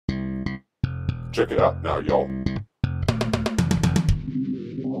Check it out now, y'all.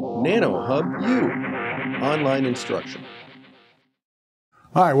 NanoHub U, online instruction.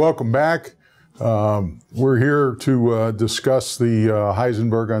 Hi, welcome back. We're here to discuss the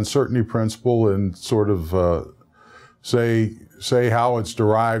Heisenberg uncertainty principle and sort of say how it's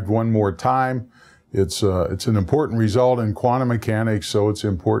derived one more time. It's an important result in quantum mechanics, so it's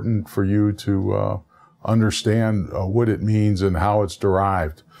important for you to understand what it means and how it's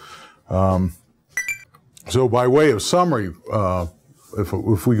derived. So by way of summary,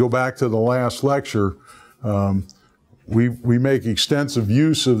 if we go back to the last lecture, we make extensive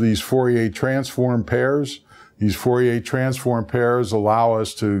use of these Fourier transform pairs. These Fourier transform pairs allow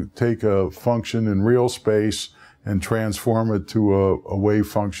us to take a function in real space and transform it to a wave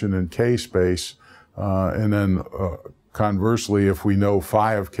function in k space. And then conversely, if we know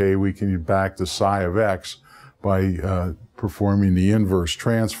phi of k, we can get back to psi of x by performing the inverse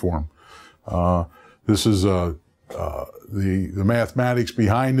transform. This is the mathematics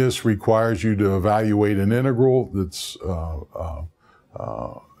behind this requires you to evaluate an integral that's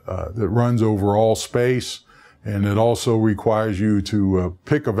that runs over all space, and it also requires you to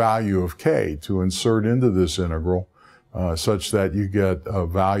pick a value of k to insert into this integral, such that you get a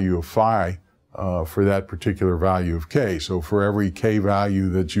value of phi for that particular value of k. So for every k value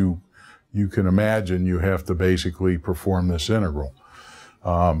that you can imagine, you have to basically perform this integral.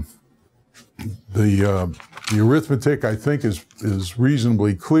 The arithmetic, I think, is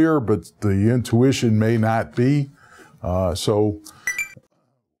reasonably clear, but the intuition may not be. So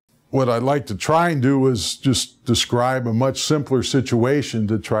what I'd like to try and do is just describe a much simpler situation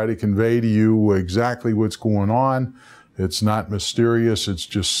to try to convey to you exactly what's going on. It's not mysterious. It's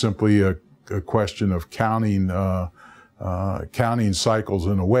just simply a question of counting cycles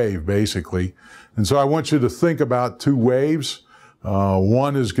in a wave, basically. And so I want you to think about two waves.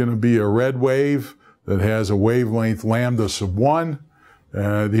 One is going to be a red wave that has a wavelength lambda sub 1.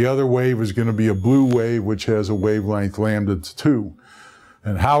 The other wave is going to be a blue wave which has a wavelength lambda 2.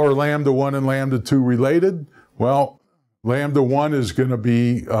 And how are lambda 1 and lambda 2 related? Well, lambda 1 is going to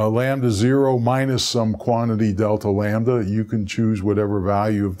be lambda 0 minus some quantity delta lambda. You can choose whatever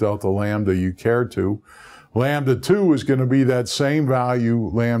value of delta lambda you care to. Lambda 2 is going to be that same value,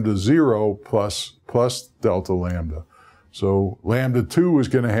 lambda 0 plus delta lambda. So lambda 2 is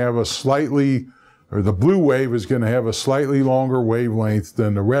going to have a slightly, or the blue wave is going to have a slightly longer wavelength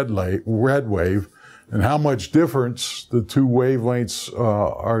than the red wave. And how much difference the two wavelengths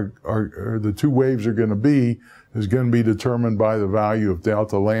or the two waves are going to be is going to be determined by the value of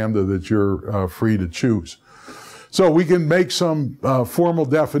delta lambda that you're free to choose. So we can make some formal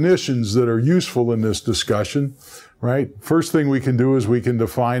definitions that are useful in this discussion. Right? First thing we can do is we can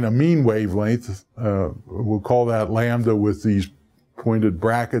define a mean wavelength. We'll call that lambda with these pointed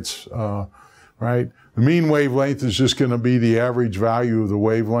brackets, right? The mean wavelength is just going to be the average value of the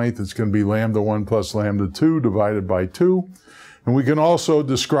wavelength. It's going to be lambda 1 plus lambda 2 divided by 2. And we can also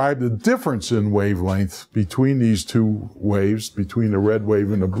describe the difference in wavelength between these two waves, between the red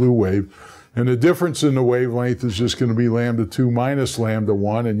wave and the blue wave. And the difference in the wavelength is just going to be lambda 2 minus lambda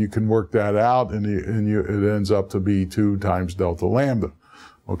 1, and you can work that out, and it ends up to be 2 times delta lambda.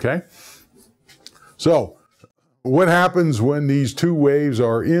 Okay? So, what happens when these two waves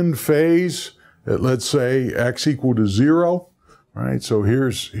are in phase at, let's say, x equal to 0? Right? So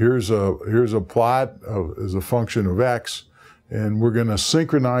here's a plot as a function of x, and we're going to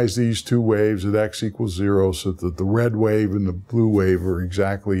synchronize these two waves at x equals 0 so that the red wave and the blue wave are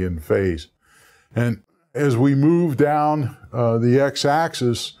exactly in phase. And as we move down the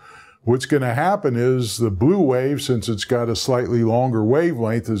x-axis, what's going to happen is the blue wave, since it's got a slightly longer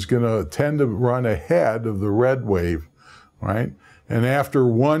wavelength, is going to tend to run ahead of the red wave, right? And after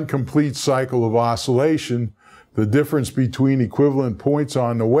one complete cycle of oscillation, the difference between equivalent points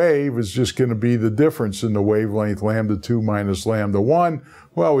on the wave is just going to be the difference in the wavelength lambda 2 minus lambda 1.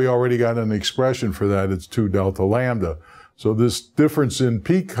 Well, we already got an expression for that. It's 2 delta lambda. So this difference in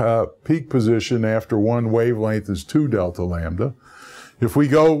peak position after one wavelength is 2 delta lambda. If we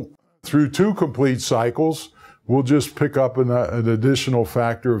go through 2 complete cycles, we'll just pick up an additional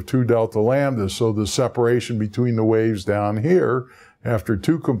factor of 2 delta lambda. So the separation between the waves down here after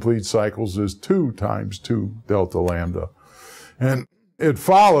 2 complete cycles is 2 times 2 delta lambda. And it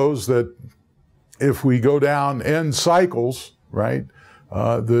follows that if we go down n cycles, right,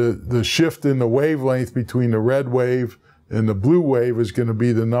 the shift in the wavelength between the red wave and the blue wave is going to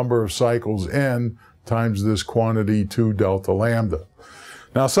be the number of cycles n times this quantity 2 delta lambda.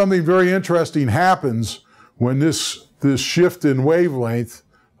 Now something very interesting happens when this shift in wavelength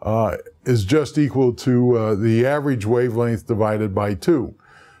is just equal to the average wavelength divided by 2.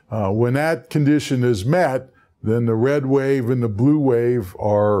 When that condition is met, then the red wave and the blue wave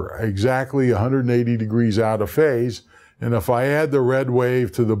are exactly 180 degrees out of phase. And if I add the red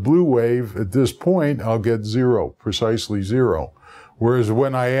wave to the blue wave at this point, I'll get zero, precisely zero. Whereas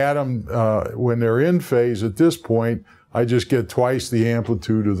when I add them, when they're in phase at this point, I just get twice the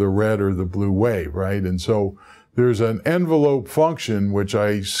amplitude of the red or the blue wave, right? And so there's an envelope function, which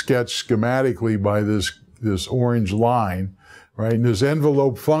I sketch schematically by this orange line, right? And this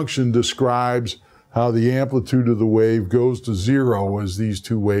envelope function describes how the amplitude of the wave goes to zero as these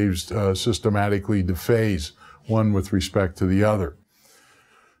two waves systematically dephase, one with respect to the other.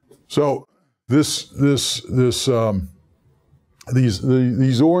 So these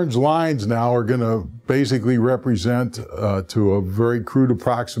orange lines now are going to basically represent, to a very crude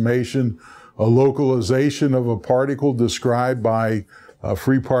approximation, a localization of a particle described by a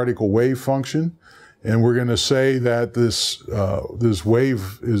free particle wave function. And we're going to say that this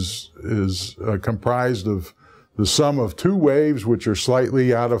wave is comprised of the sum of two waves, which are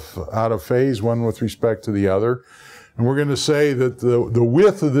slightly out of phase, one with respect to the other. And we're going to say that the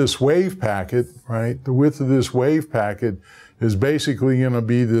width of this wave packet, right, the width of this wave packet is basically going to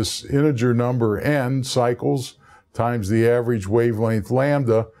be this integer number n cycles times the average wavelength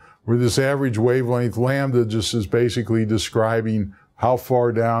lambda, where this average wavelength lambda just is basically describing how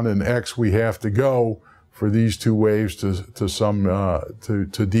far down in x we have to go for these two waves to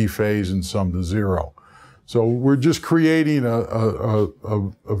dephase and sum to zero. So we're just creating a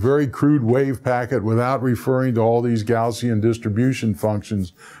very crude wave packet without referring to all these Gaussian distribution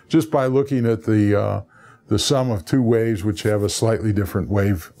functions, just by looking at the sum of two waves which have a slightly different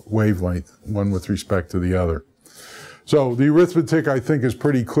wavelength, one with respect to the other. So the arithmetic, I think, is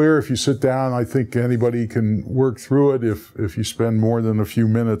pretty clear. If you sit down, I think anybody can work through it if you spend more than a few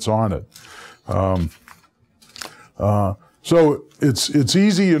minutes on it. So it's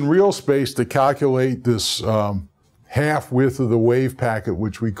easy in real space to calculate this half width of the wave packet,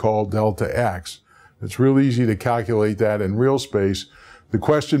 which we call delta x. It's real easy to calculate that in real space. The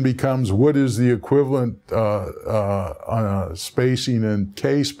question becomes, what is the equivalent spacing in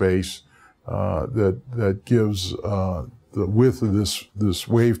k space that gives the width of this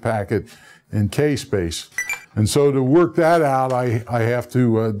wave packet in k space? And so to work that out, I have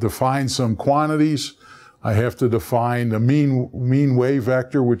to define some quantities. I have to define the mean wave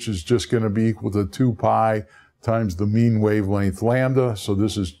vector, which is just going to be equal to 2 pi times the mean wavelength lambda. So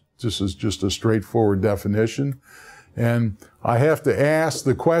this is just a straightforward definition. And I have to ask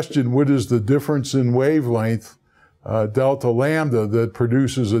the question, what is the difference in wavelength, delta lambda, that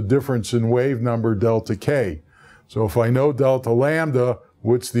produces a difference in wave number delta k? So if I know delta lambda,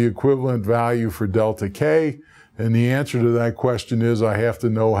 what's the equivalent value for delta k? And the answer to that question is I have to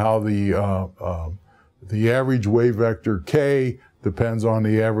know how the average wave vector k depends on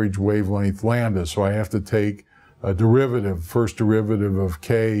the average wavelength lambda. So I have to take a derivative, first derivative of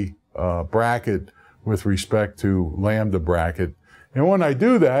k bracket with respect to lambda bracket. And when I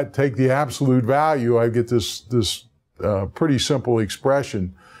do that, take the absolute value, I get this pretty simple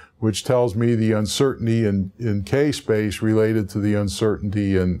expression, which tells me the uncertainty in k space related to the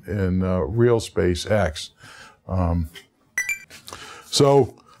uncertainty in real space x. You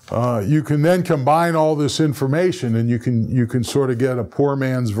can then combine all this information, and you can sort of get a poor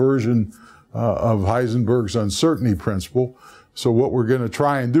man's version of Heisenberg's uncertainty principle. So what we're going to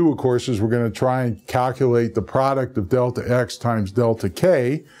try and do, of course, is we're going to try and calculate the product of delta x times delta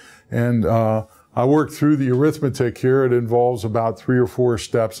k. And I worked through the arithmetic here. It involves about 3 or 4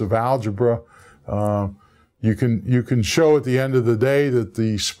 steps of algebra. You can show at the end of the day that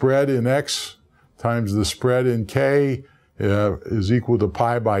the spread in x times the spread in k is equal to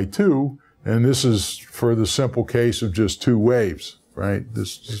pi by 2. And this is for the simple case of just two waves, right?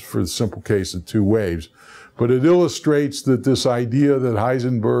 This is for the simple case of two waves. But it illustrates that this idea that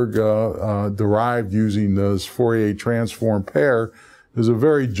Heisenberg derived using this Fourier transform pair is a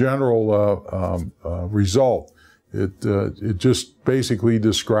very general result. It just basically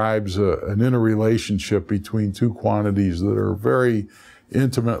describes an interrelationship between two quantities that are very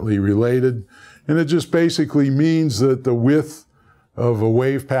intimately related. And it just basically means that the width of a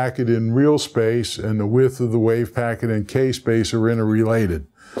wave packet in real space and the width of the wave packet in k space are interrelated.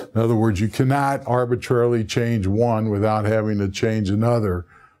 In other words, you cannot arbitrarily change one without having to change the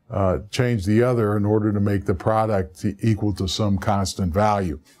other in order to make the product equal to some constant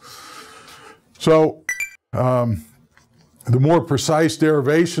value. So the more precise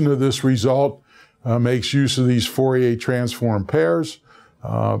derivation of this result makes use of these Fourier transform pairs.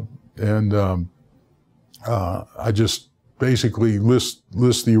 I just basically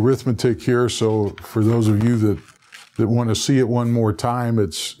list the arithmetic here. So for those of you that that want to see it one more time,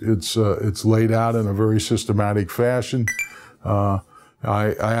 it's laid out in a very systematic fashion. I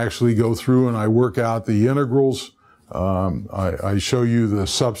actually go through and I work out the integrals. I show you the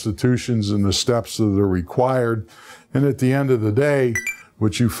substitutions and the steps that are required. And at the end of the day,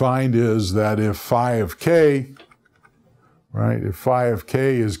 what you find is that if phi of k, right, if phi of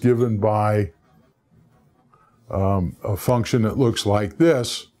k is given by a function that looks like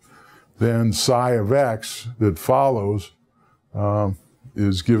this, then psi of x that follows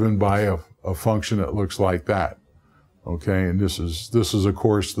is given by a function that looks like that. Okay, and this is of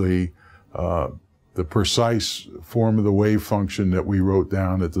course the precise form of the wave function that we wrote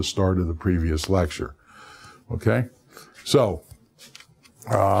down at the start of the previous lecture. Okay, so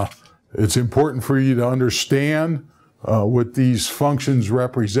it's important for you to understand what these functions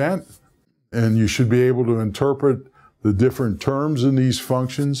represent, and you should be able to interpret the different terms in these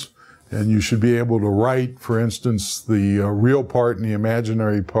functions, and you should be able to write, for instance, the real part and the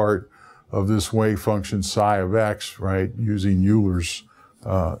imaginary part of this wave function psi of x, right, using Euler's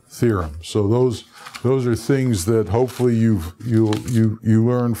theorem. So those are things that hopefully you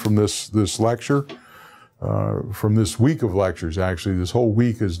learn from this lecture, from this week of lectures. Actually, this whole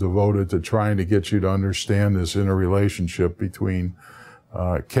week is devoted to trying to get you to understand this interrelationship between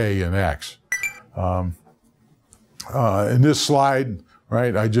k and x. In this slide,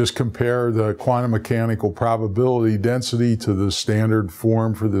 right, I just compare the quantum mechanical probability density to the standard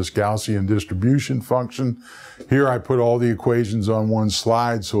form for this Gaussian distribution function. Here I put all the equations on one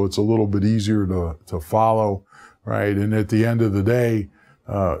slide, so it's a little bit easier to follow, right? And at the end of the day,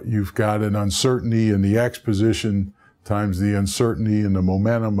 you've got an uncertainty in the x position times the uncertainty in the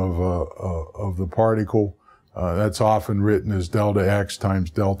momentum of the particle. That's often written as delta x times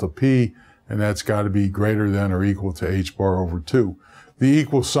delta p, and that's got to be greater than or equal to h bar over 2. The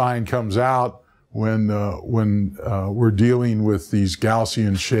equal sign comes out when we're dealing with these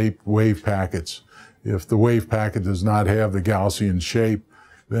Gaussian-shaped wave packets. If the wave packet does not have the Gaussian shape,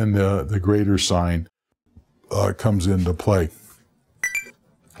 then the greater sign comes into play.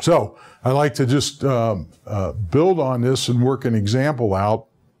 So I like to just build on this and work an example out,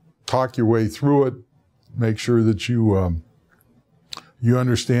 talk your way through it, make sure that you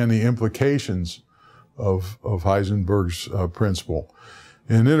understand the implications of Heisenberg's principle.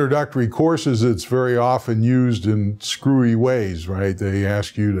 In introductory courses, it's very often used in screwy ways, right? They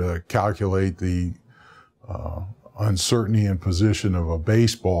ask you to calculate the uncertainty and position of a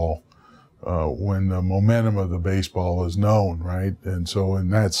baseball when the momentum of the baseball is known, right? And so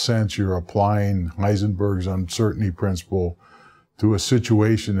in that sense, you're applying Heisenberg's uncertainty principle to a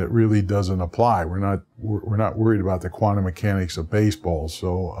situation that really doesn't apply. We're not worried about the quantum mechanics of baseball.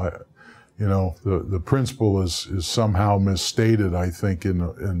 So, you know, the principle is somehow misstated, I think,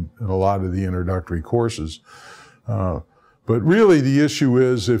 in a lot of the introductory courses. But really the issue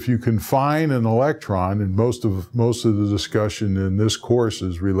is if you confine an electron, and most of the discussion in this course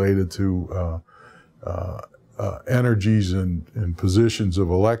is related to energies and positions of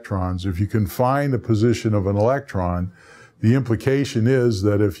electrons. If you confine the position of an electron, the implication is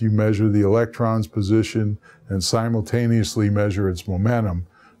that if you measure the electron's position and simultaneously measure its momentum,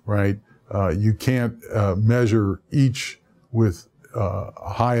 right, you can't measure each with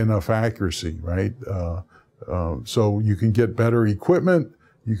high enough accuracy, right? So you can get better equipment,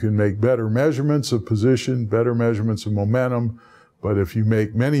 you can make better measurements of position, better measurements of momentum, but if you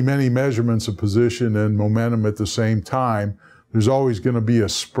make many, many measurements of position and momentum at the same time, there's always going to be a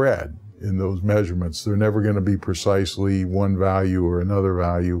spread in those measurements. They're never going to be precisely one value or another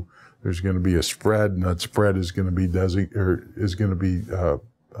value. There's going to be a spread, and that spread is going to be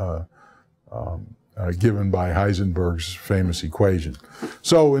given by Heisenberg's famous equation.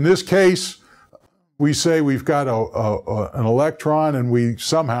 So in this case, we say we've got an electron and we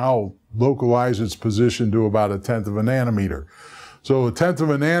somehow localize its position to about 1/10 of a nanometer. So 1/10 of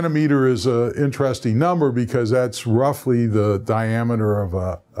a nanometer is an interesting number because that's roughly the diameter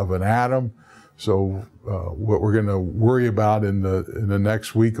of an atom. So what we're going to worry about in the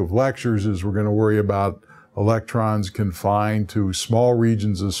next week of lectures is we're going to worry about electrons confined to small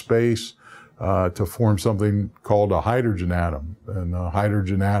regions of space to form something called a hydrogen atom. And a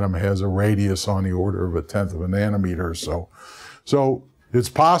hydrogen atom has a radius on the order of 1/10 of a nanometer or so. So it's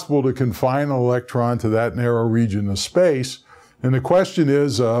possible to confine an electron to that narrow region of space. And the question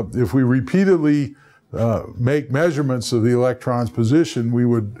is, if we repeatedly make measurements of the electron's position, we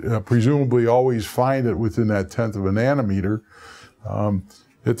would presumably always find it within that 1/10 of a nanometer.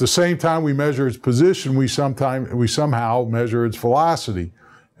 At the same time we measure its position, we somehow measure its velocity.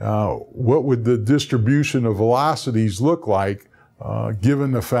 What would the distribution of velocities look like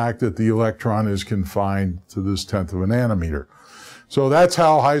given the fact that the electron is confined to this 1/10 of a nanometer. So that's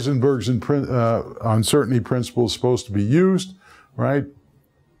how Heisenberg's uncertainty principle is supposed to be used, right?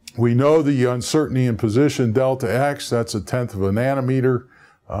 We know the uncertainty in position delta x, that's 1/10 of a nanometer.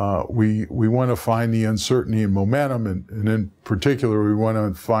 We want to find the uncertainty in momentum, and in particular, we want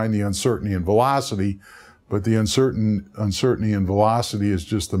to find the uncertainty in velocity, but the uncertainty in velocity is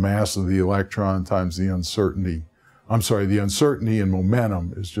just the mass of the electron times the uncertainty. The uncertainty in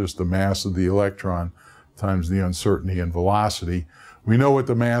momentum is just the mass of the electron times the uncertainty in velocity. We know what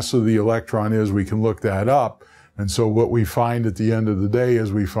the mass of the electron is, we can look that up. And so what we find at the end of the day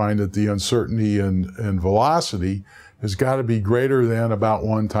is we find that the uncertainty in velocity has got to be greater than about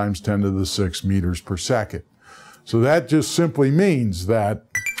 1 × 10⁶ meters per second. So that just simply means that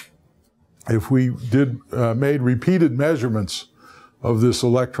if we made repeated measurements of this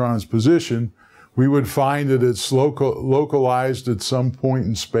electron's position, we would find that it's localized at some point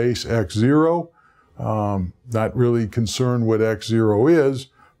in space x0. Not really concerned what x0 is,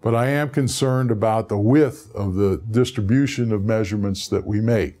 but I am concerned about the width of the distribution of measurements that we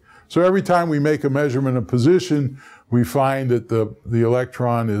make. So every time we make a measurement of position, we find that the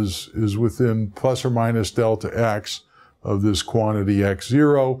electron is within plus or minus delta x of this quantity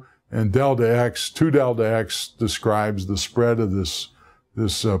x0, and delta x, 2 delta x describes the spread of this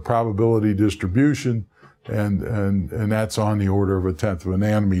probability distribution, and that's on the order of 1/10 of a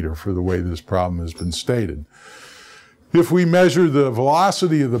nanometer for the way this problem has been stated. If we measure the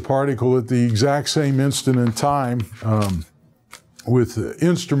velocity of the particle at the exact same instant in time with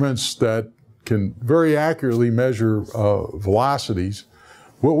instruments that can very accurately measure velocities,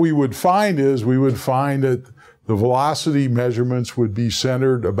 what we would find is that the velocity measurements would be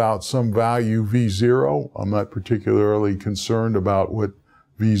centered about some value v0. I'm not particularly concerned about what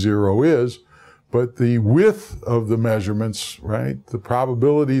v0 is, but the width of the measurements, right, the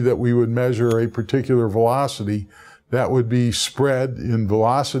probability that we would measure a particular velocity, that would be spread in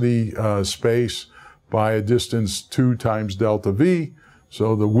velocity space by a distance 2 times delta v.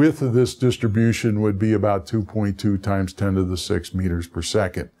 So the width of this distribution would be about 2.2 × 10⁶ meters per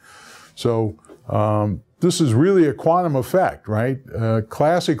second. So this is really a quantum effect, right?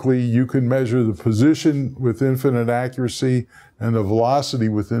 Classically, you can measure the position with infinite accuracy and the velocity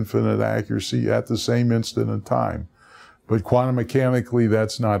with infinite accuracy at the same instant in time. But quantum mechanically,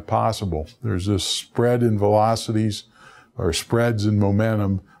 that's not possible. There's a spread in velocities or spreads in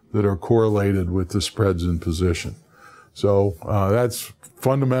momentum that are correlated with the spreads in position. So that's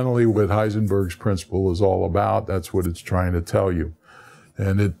fundamentally what Heisenberg's principle is all about. That's what it's trying to tell you.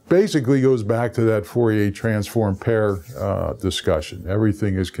 And it basically goes back to that Fourier transform pair discussion.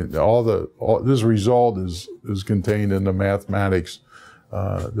 Everything is, this result is contained in the mathematics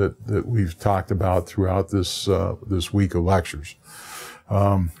that we've talked about throughout this week of lectures.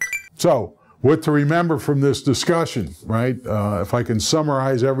 So what to remember from this discussion, right? If I can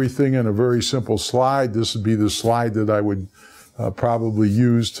summarize everything in a very simple slide, this would be the slide that I would probably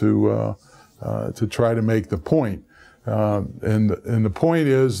use to try to make the point. And the point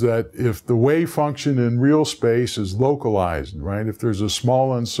is that if the wave function in real space is localized, right? If there's a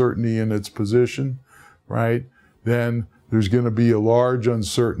small uncertainty in its position, right? Then there's going to be a large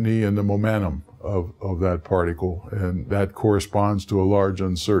uncertainty in the momentum of that particle, and that corresponds to a large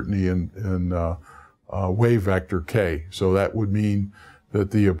uncertainty in wave vector k. So that would mean that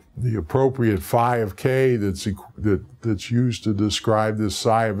the appropriate phi of k that's used to describe this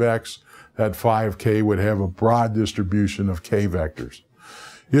psi of x, that phi of k would have a broad distribution of k vectors.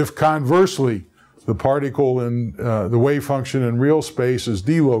 If conversely, the particle in the wave function in real space is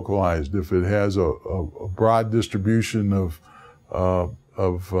delocalized, if it has a broad distribution of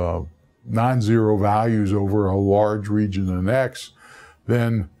non-zero values over a large region in x,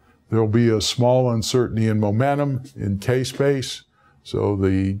 then there'll be a small uncertainty in momentum in k space. So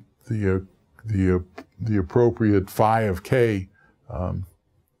the appropriate phi of k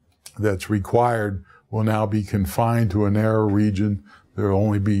that's required will now be confined to a narrow region. There will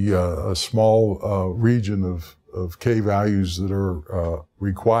only be a small region of k values that are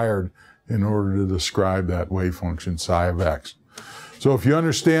required in order to describe that wave function psi of x. So if you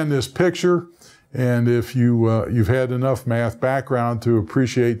understand this picture, and if you've had enough math background to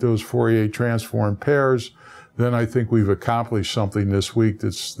appreciate those Fourier transform pairs, then I think we've accomplished something this week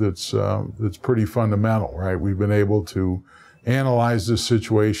that's pretty fundamental, right? We've been able to analyze this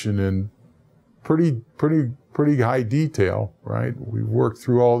situation in pretty high detail, right? We've worked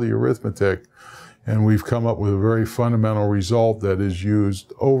through all the arithmetic, and we've come up with a very fundamental result that is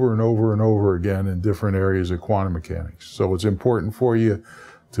used over and over and over again in different areas of quantum mechanics. So it's important for you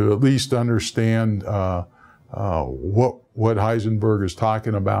to at least understand what what Heisenberg is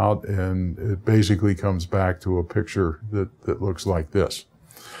talking about, and it basically comes back to a picture that looks like this.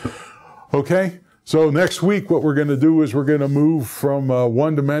 Okay, so next week what we're going to do is we're going to move from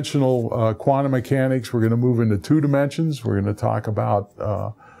one-dimensional quantum mechanics, we're going to move into 2 dimensions. We're going to talk about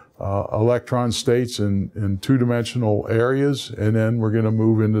electron states in 2-dimensional areas, and then we're going to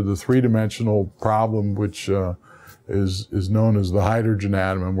move into the 3-dimensional problem, which is known as the hydrogen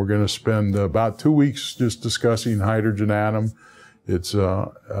atom, and we're going to spend about 2 weeks just discussing hydrogen atom, its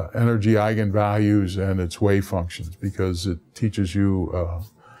energy eigenvalues, and its wave functions, because it teaches you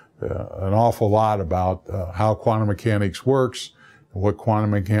an awful lot about how quantum mechanics works, and what quantum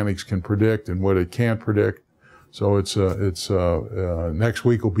mechanics can predict and what it can't predict. So next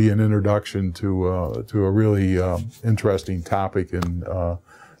week will be an introduction to a really interesting topic in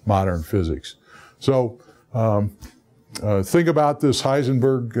modern physics. So think about this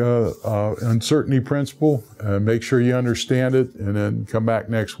Heisenberg uncertainty principle, and make sure you understand it, and then come back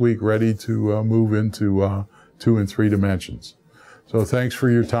next week ready to move into 2 and 3 dimensions. So thanks for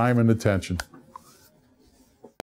your time and attention.